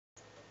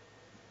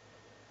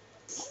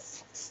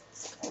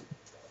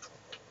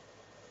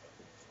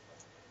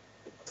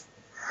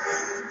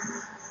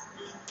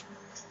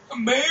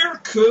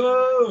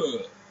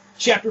America!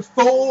 Chapter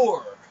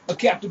 4, A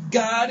Captive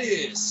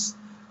Goddess.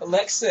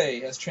 Alexei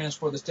has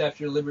transformed the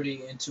Statue of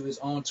Liberty into his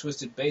own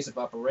twisted base of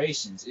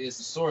operations. It is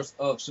the source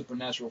of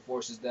supernatural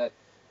forces that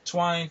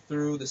twine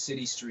through the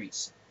city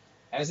streets.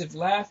 As if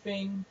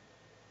laughing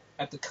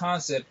at the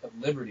concept of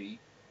liberty,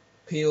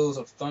 peals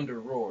of thunder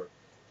roar,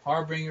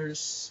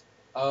 harbingers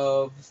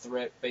of the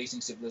threat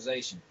facing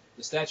civilization.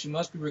 The statue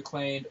must be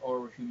reclaimed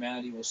or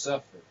humanity will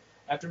suffer.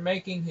 After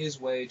making his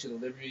way to the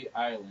Liberty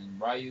Island,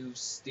 Ryu's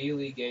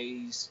steely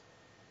gaze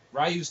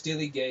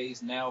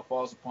now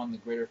falls upon the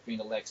greater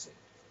fiend Alexei,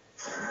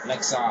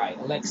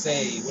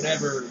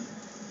 whatever.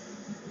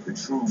 The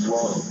true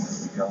world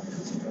has begun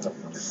its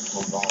development in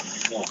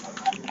prolonged war.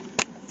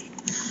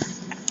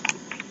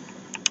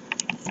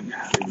 We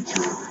have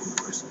endured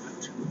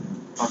imprisonment,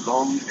 a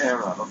long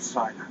era of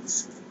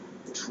silence,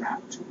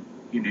 trapped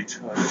in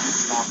eternal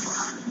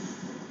slumber.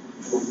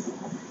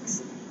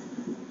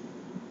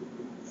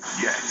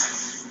 Yet,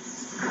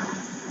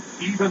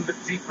 even the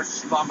deepest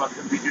slumber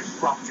can be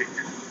disrupted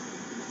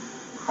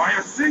by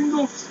a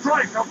single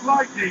strike of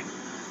lightning.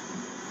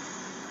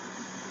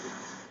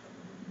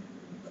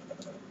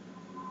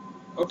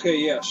 Okay,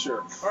 yeah,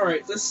 sure.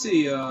 Alright, let's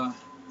see,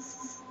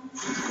 let's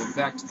go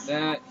back to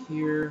that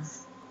here.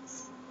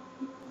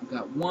 I've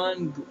got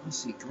one, let's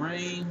see,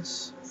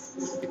 grains.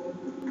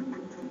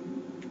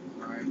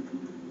 Alright.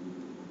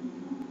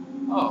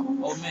 Oh,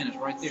 old man is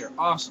right there.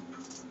 Awesome.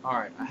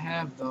 Alright, I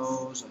have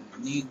those.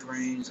 I need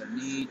grains. I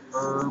need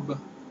herb.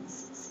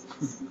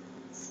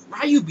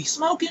 Ryu be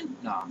smoking?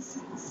 Nah.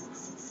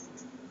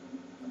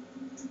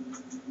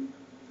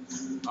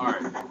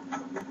 Alright.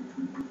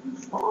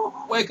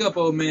 Wake up,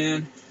 old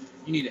man.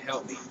 You need to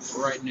help me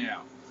right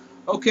now.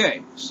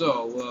 Okay,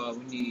 so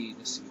we need,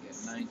 let's see, we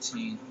got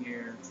 19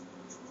 here.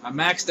 I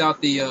maxed out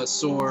the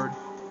sword.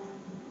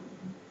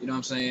 You know what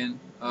I'm saying?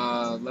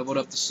 Leveled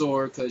up the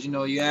sword because, you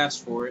know, you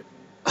asked for it.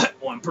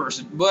 One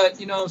person. But,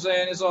 you know what I'm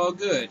saying? It's all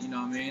good. You know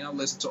what I mean? I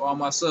listen to all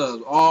my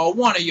subs. All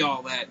one of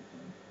y'all that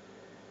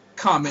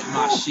comment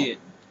my shit.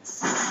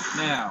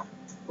 Now,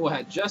 I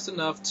had just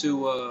enough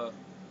to,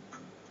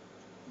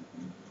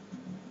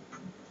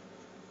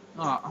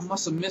 I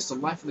must have missed the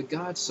life of the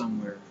god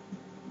somewhere.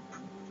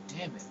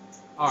 Damn it.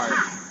 Alright.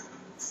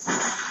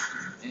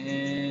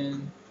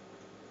 And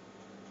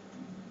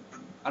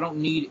I don't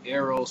need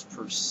arrows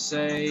per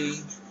se.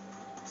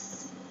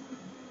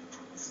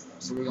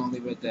 So we're going to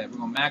leave it at that. We're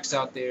going to max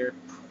out there.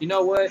 You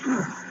know what?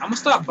 I'm going to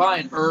stop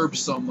buying herbs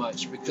so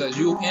much because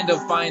you'll end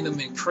up finding them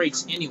in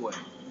crates anyway.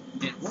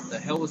 And what the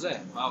hell was that?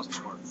 I was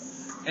smart.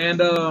 And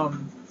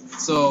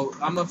so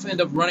I'm going to end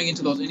up running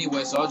into those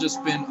anyway. So I'm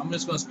just going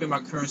to spend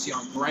my currency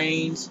on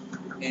grains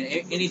and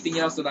anything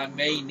else that I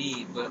may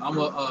need. But I'm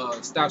going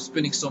to stop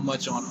spending so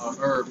much on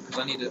herb because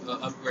I need to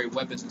upgrade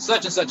weapons and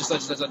such and such and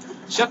such and such.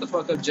 Shut the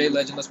fuck up, J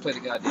Legend. Let's play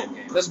the goddamn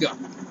game. Let's go.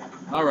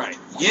 Alright.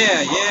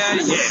 Yeah.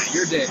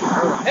 You're dead.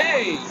 Right.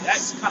 Hey,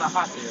 that's kind of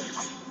hot there.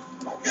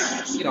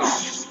 Get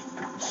off.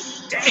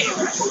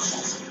 Damn.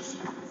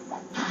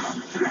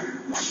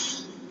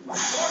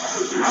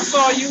 I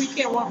saw you. You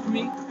can't run from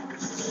me.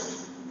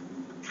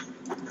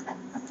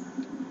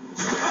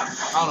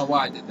 I don't know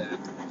why I did that.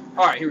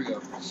 Alright, here we go.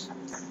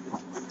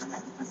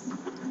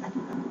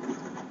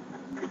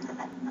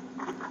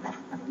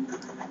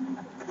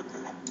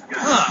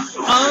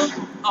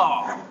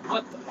 Oh,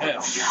 what the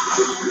hell?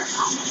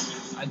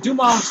 I do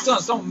my own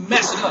stunts, don't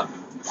mess it up.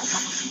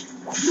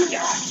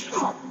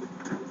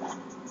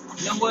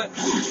 You know what?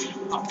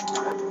 Oh,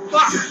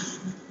 fuck!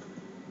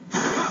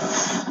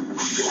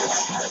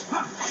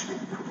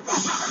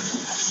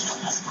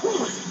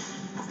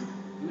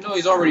 Even though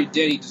he's already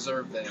dead, he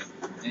deserved that.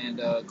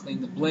 And clean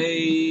the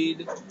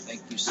blade.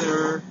 Thank you,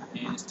 sir.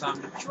 And it's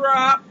time to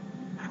drop.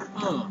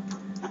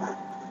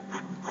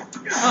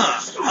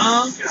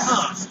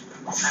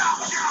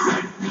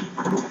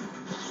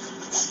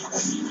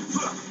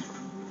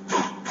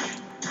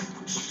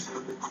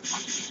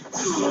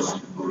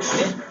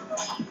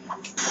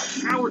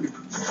 Coward.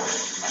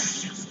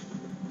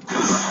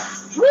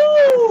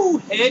 Woo!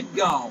 Head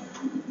gone.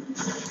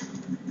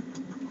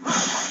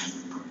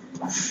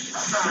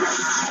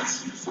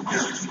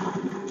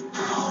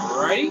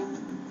 Alright.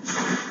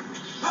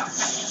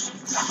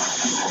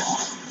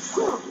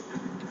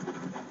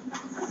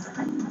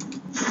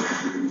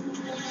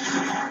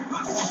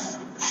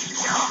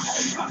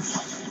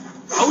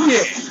 Oh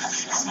yeah.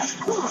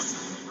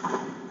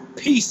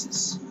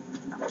 Pieces.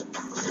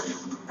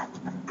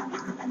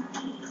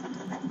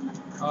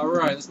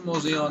 Alright, let's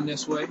mosey on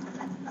this way.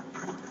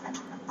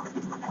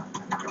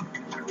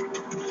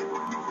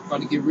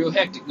 About to get real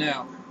hectic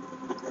now.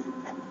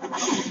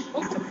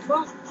 What the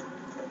fuck?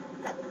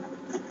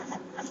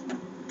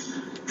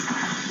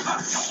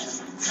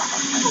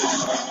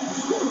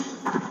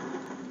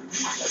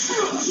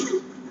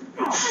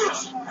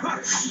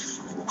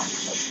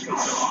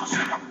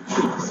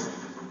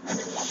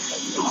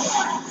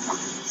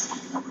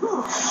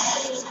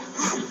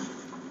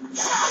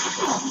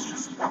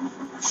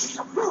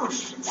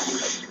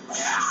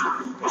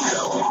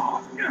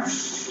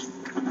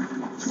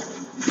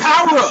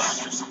 Power up!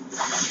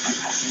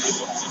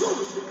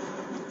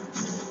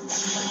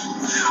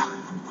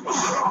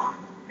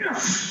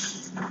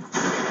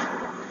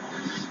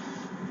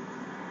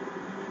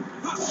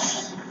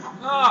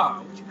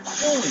 Ah, what you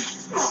doing?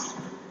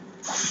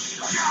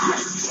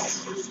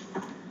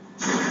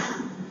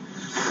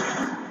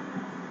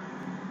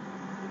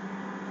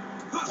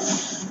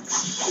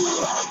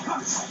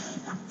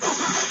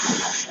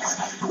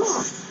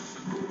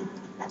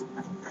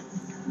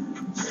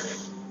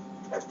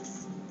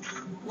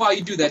 Why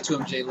you do that to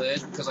him,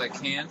 J-Led? Because I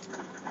can.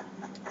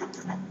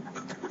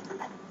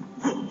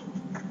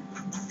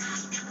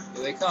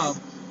 Here they come.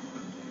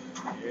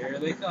 Here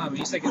they come.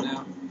 He's taking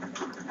now.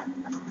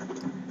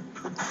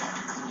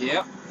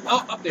 Yep.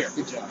 Oh, up there.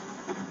 Good job.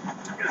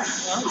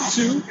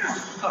 2.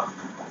 Oh.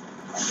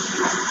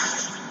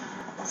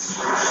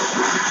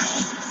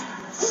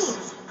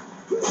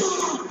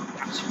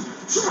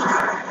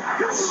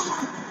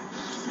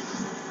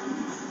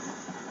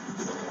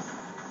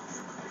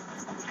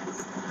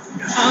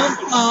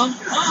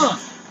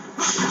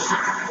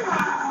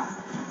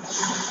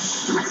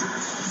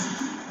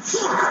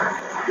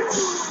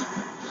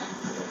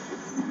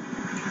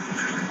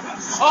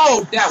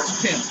 Oh, that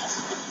was pimp.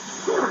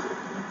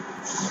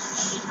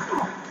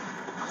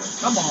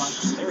 Come on.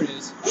 There it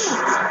is.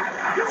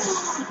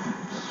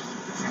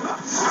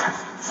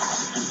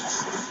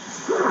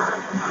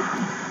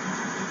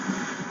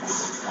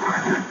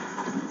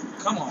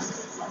 Come on.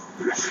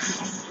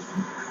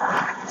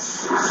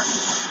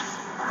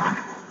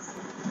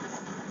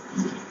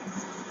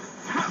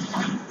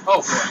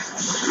 Oh, boy.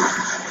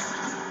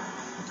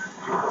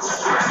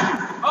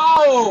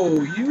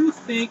 Oh, you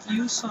think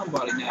you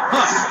somebody now,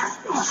 huh?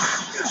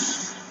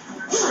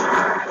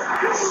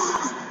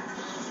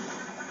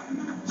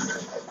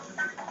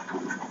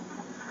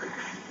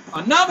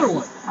 Another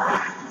one.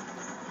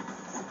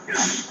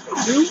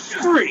 2,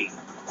 3.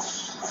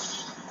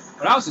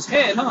 But that was his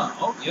head, huh?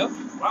 Oh, yep.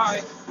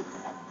 Bye.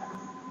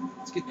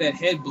 Let's get that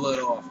head blood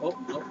off. Oh,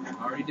 nope.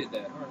 I already did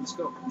that. All right, let's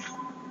go.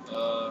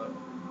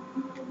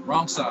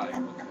 Wrong side.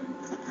 Okay.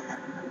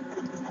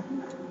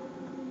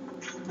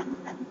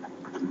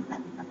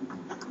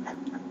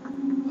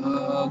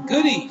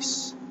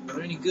 Goodies. Are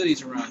there any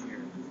goodies around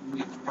here? Let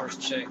me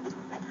first check.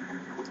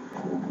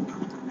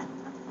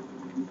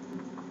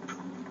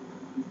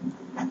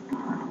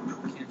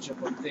 Can't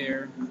jump up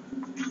there.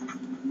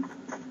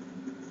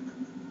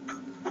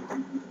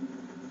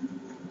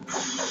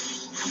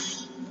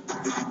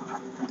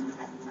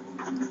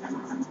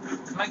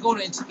 Can I go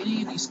into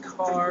any of these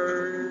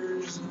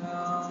cars?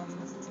 I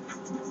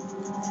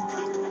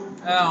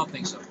don't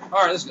think so.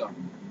 Alright, let's go.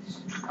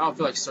 I don't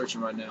feel like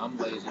searching right now. I'm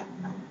lazy.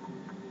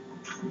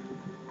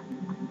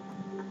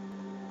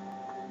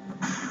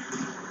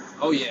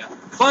 Oh yeah.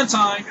 Fun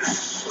time!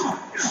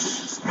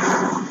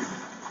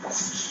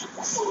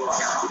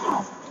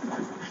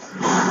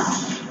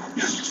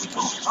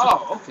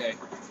 Oh, okay.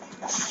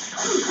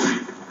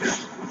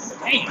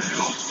 Damn.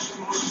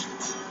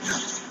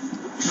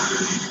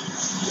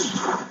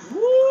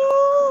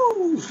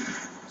 Woo!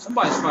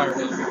 Somebody's fired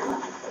up.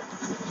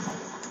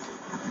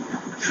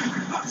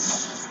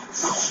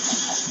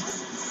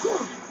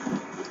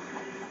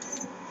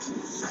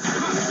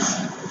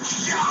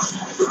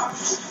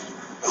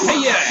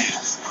 Hey, yeah!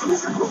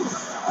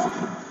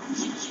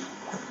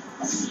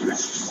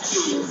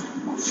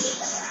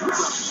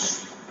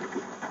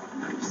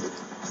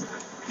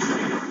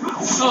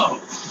 Oh!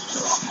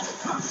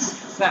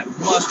 That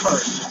must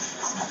hurt.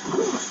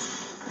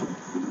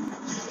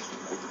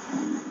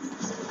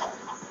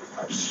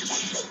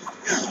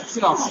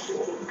 Get off.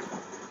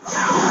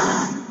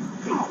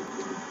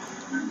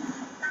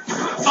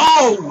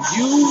 Oh,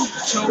 you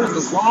chose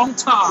the wrong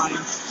time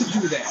to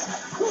do that.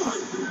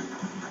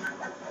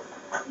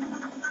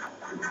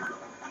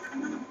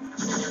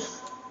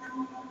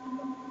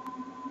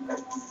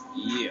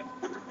 Yeah.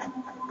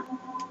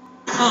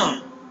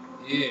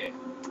 Yeah.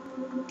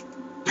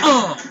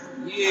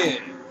 Yeah.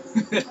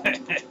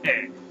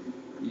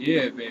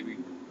 Yeah, baby.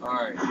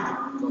 Alright.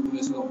 Go through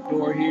this little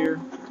door here.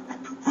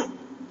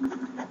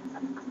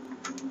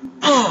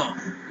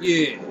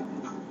 Yeah.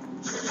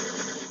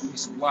 Need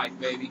some life,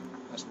 baby.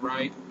 That's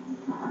right.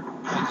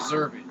 I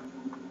deserve it.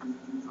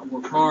 I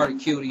work hard to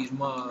kill these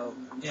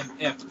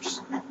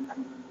MFers.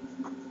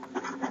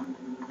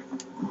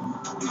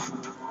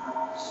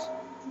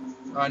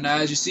 Alright, now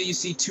as you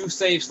see 2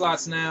 save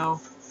slots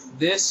now.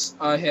 This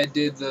I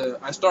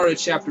started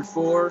chapter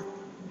 4,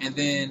 and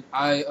then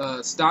I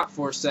stopped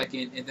for a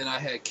second, and then I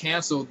had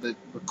canceled the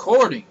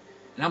recording.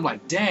 And I'm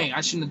like, dang, I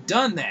shouldn't have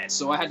done that.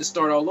 So I had to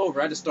start all over.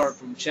 I had to start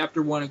from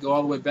chapter 1 and go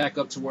all the way back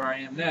up to where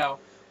I am now,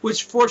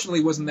 which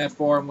fortunately wasn't that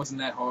far and wasn't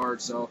that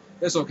hard, so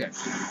it's okay.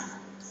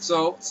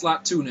 So,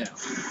 slot 2 now.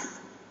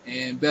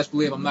 And best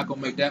believe I'm not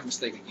going to make that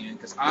mistake again,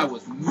 because I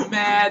was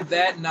mad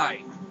that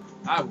night.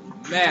 I was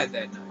mad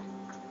that night.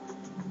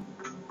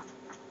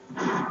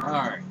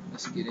 Alright,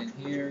 let's get in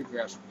here,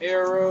 grab some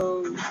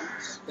arrows.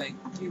 Thank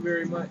you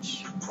very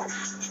much.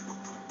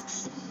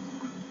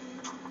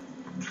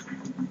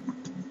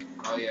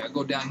 Oh yeah, I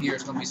go down here,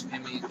 it's gonna be some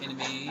enemies.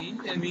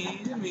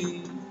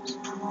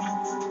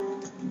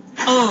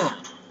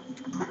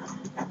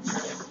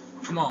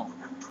 Come on.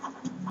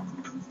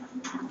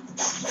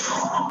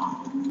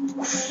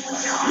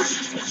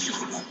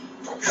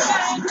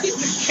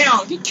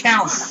 Get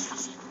counting.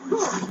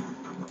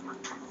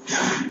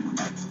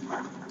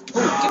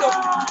 Oh, get up.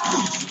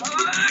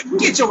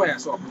 Get your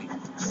ass off me.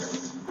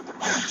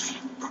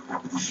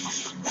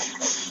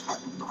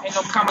 Ain't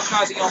no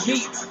kamikaze on me.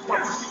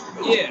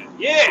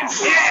 Yeah.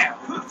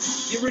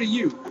 Get rid of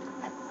you.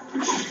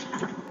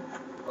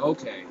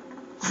 Okay.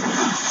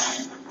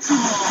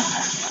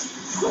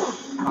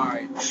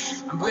 Alright.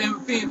 I'm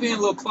being a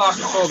little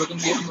claustrophobic. I'm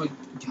gonna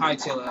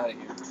hightail it out of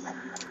here.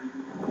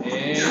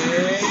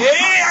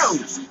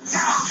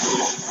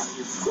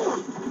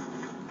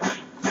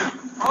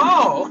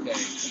 Oh, okay.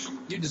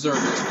 You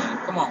deserve this, man.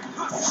 Come on.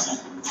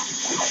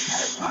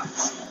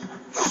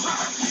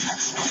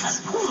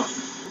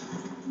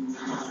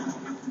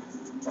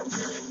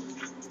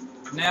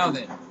 Now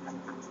then.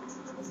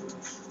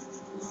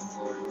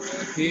 Over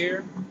up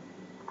here.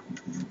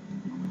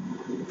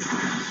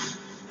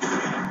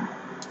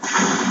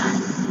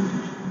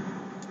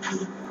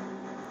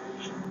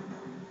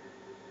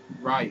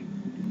 Right.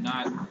 Do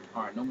not.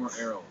 Alright, no more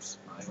arrows.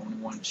 I only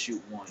want to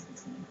shoot one.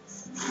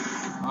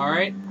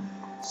 Alright.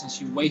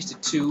 Since you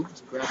wasted two,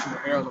 let's grab some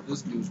more arrows off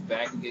this dude's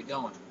back and get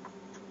going.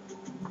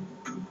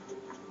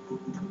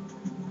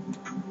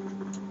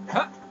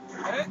 Huh.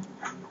 Hey.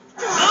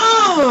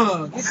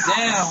 Get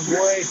down,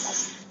 boy.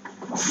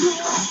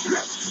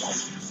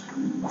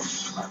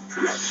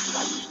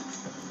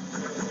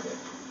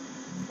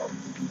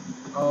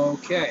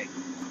 Okay.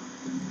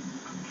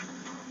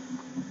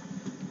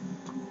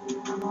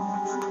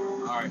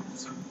 Alright,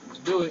 let's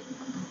do it.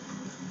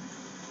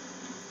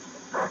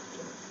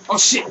 Oh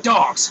shit,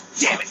 dogs!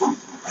 Damn it! Get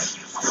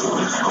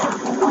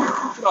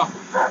off me.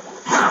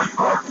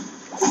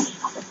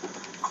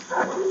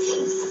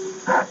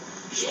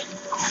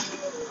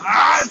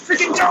 Ah,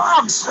 freaking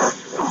dogs!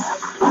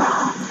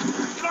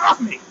 Get off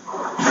me!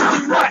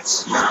 Freaking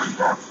nuts!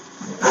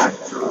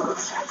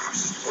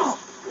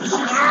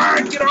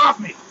 Ah, get off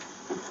me!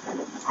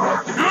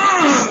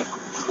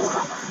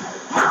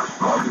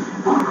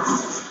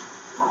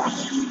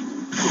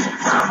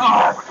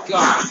 Oh my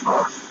god!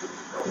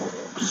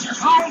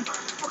 Oh,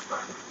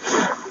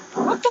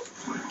 what the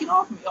fuck? Get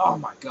off me! Oh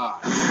my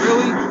god!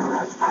 Really?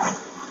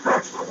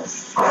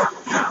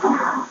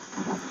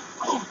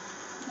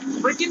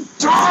 Freaking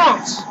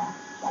dogs!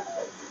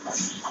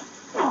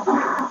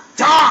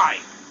 Die!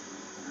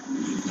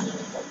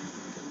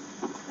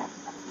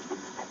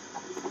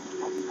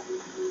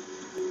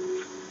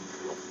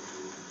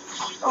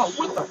 Oh,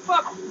 what the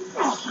fuck?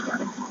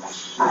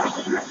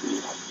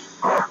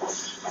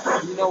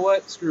 You know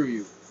what? Screw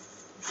you.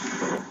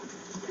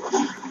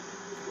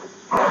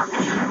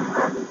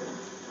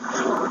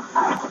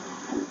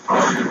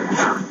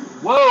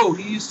 Whoa,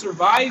 he's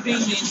surviving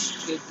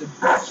the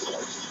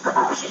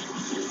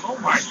oh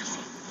my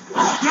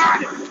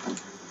god!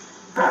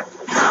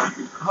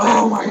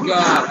 Oh my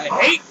god, I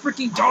hate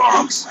freaking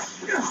dogs!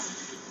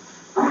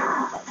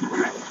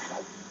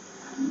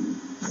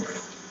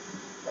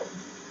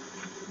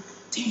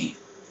 Damn.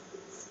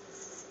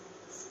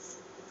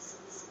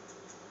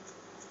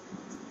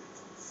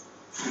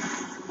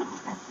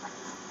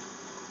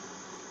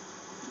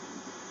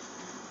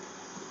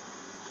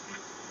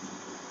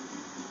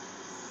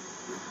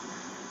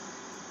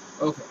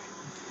 Okay.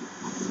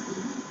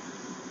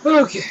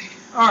 Okay.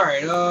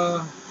 Alright,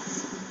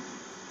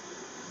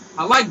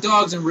 I like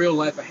dogs in real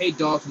life. I hate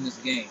dogs in this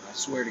game. I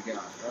swear to God.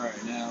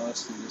 Alright, now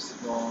let's do this.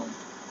 Go on.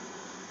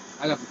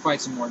 I got to fight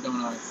some more, don't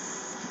I?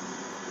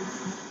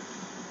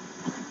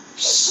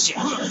 Shit.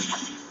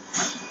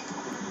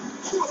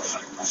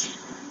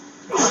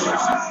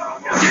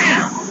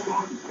 Damn!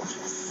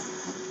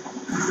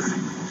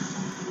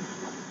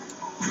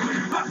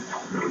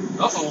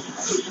 Uh-oh.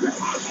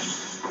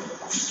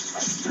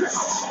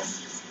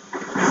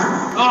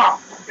 Oh!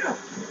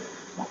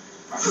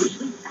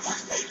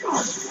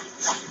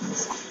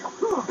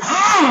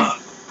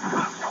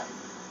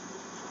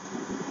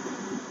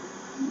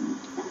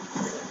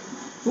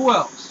 Who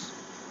else?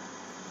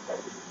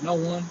 No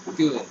one?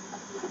 Good.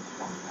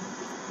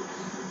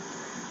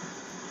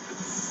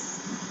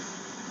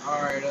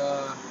 Alright,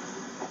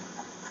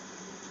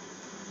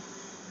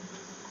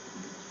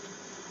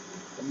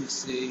 let me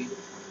see.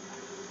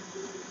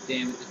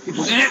 Damn it, there's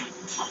people in it!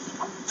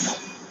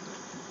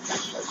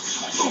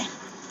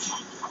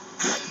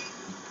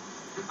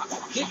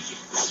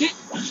 Get,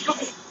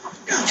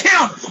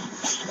 counter!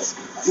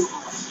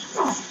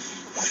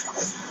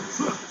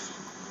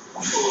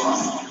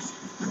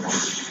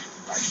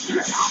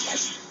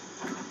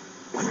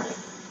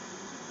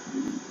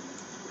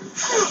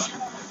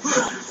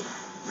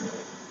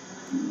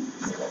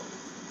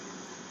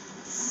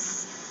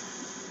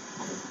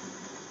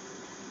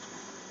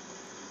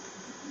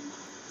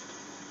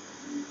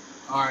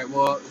 Alright,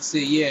 well, let's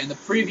see, yeah, in the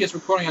previous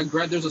recording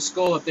there's a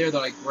skull up there that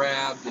I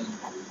grabbed, and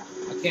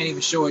I can't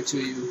even show it to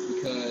you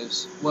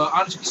because, well,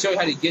 I'll just show you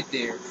how to get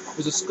there.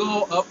 There's a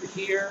skull up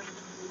here,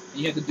 and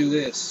you have to do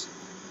this.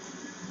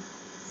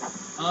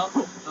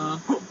 And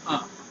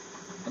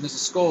there's a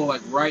skull,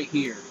 like, right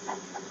here.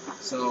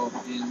 So,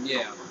 and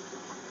yeah.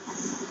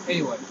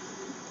 Anyway.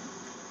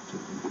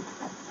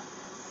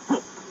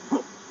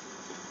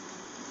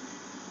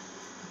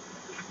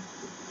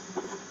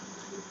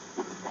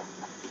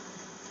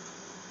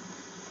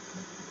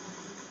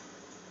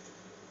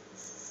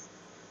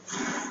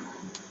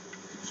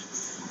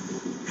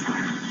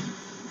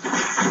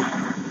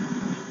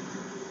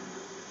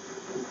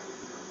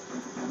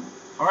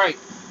 Alright.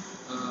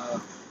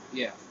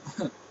 Yeah.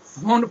 I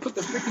want to put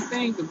the freaking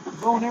thing, the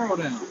bow and arrow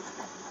down.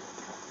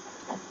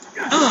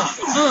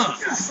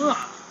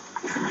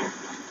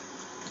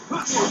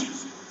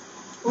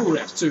 Ooh,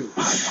 that's two.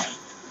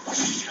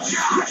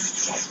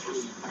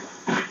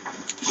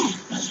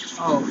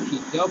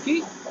 Okie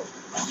dokie.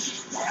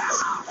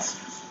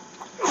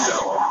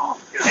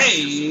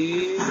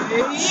 Hey,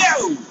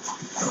 yo!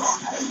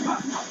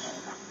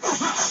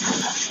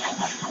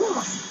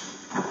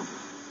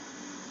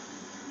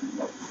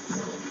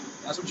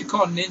 That's what you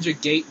call ninja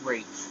gate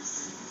rape.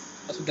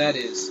 That's what that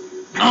is.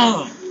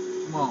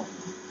 Come on.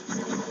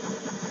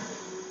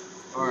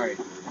 Alright.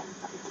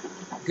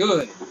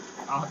 Good.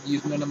 I don't have to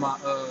use none of my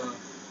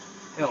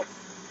health.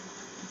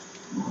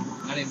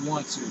 I didn't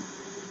want to.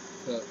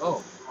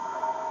 Oh.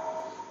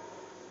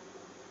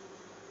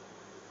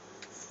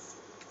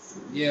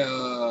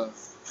 Yeah.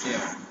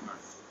 Yeah.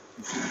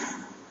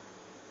 Alright.